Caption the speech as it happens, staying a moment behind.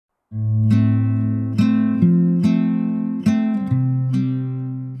All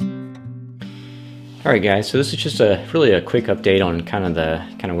right, guys. So this is just really a quick update on kind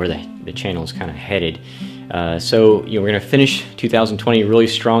of where the channel is kind of headed. So we're going to finish 2020 really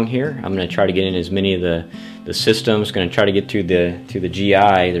strong here. I'm going to try to get in as many of the systems. Going to try to get through the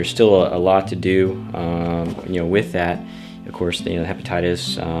GI. There's still a lot to do. With that, of course, the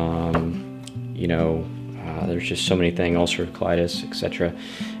hepatitis. There's just so many things, ulcerative colitis, etc.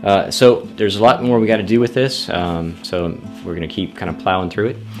 So there's a lot more we got to do with this. So we're going to keep kind of plowing through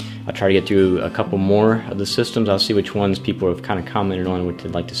it. I'll try to get through a couple more of the systems. I'll see which ones people have kind of commented on what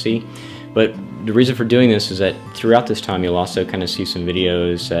they'd like to see. But the reason for doing this is that throughout this time you'll also kind of see some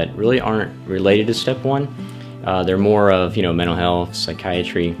videos that really aren't related to Step 1. They're more of mental health,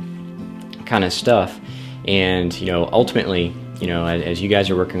 psychiatry kind of stuff. And ultimately, as you guys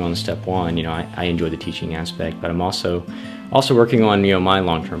are working on Step 1, I enjoy the teaching aspect, but I'm also working on my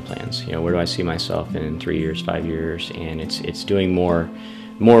long-term plans. Where do I see myself in 3 years, 5 years? And it's doing more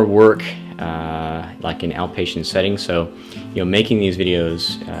work like in outpatient settings. So making these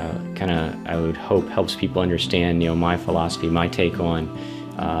videos I would hope helps people understand my philosophy, my take on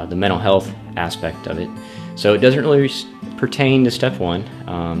the mental health aspect of it. So it doesn't really pertain to Step 1.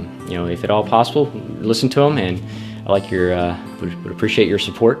 If at all possible, listen to them, and I like would appreciate your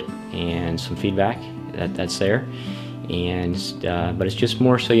support and some feedback that's there. And but it's just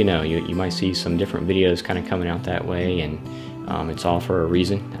more so you might see some different videos kind of coming out that way, and it's all for a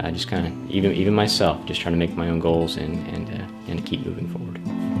reason. I just kind of even myself just trying to make my own goals and to keep moving forward.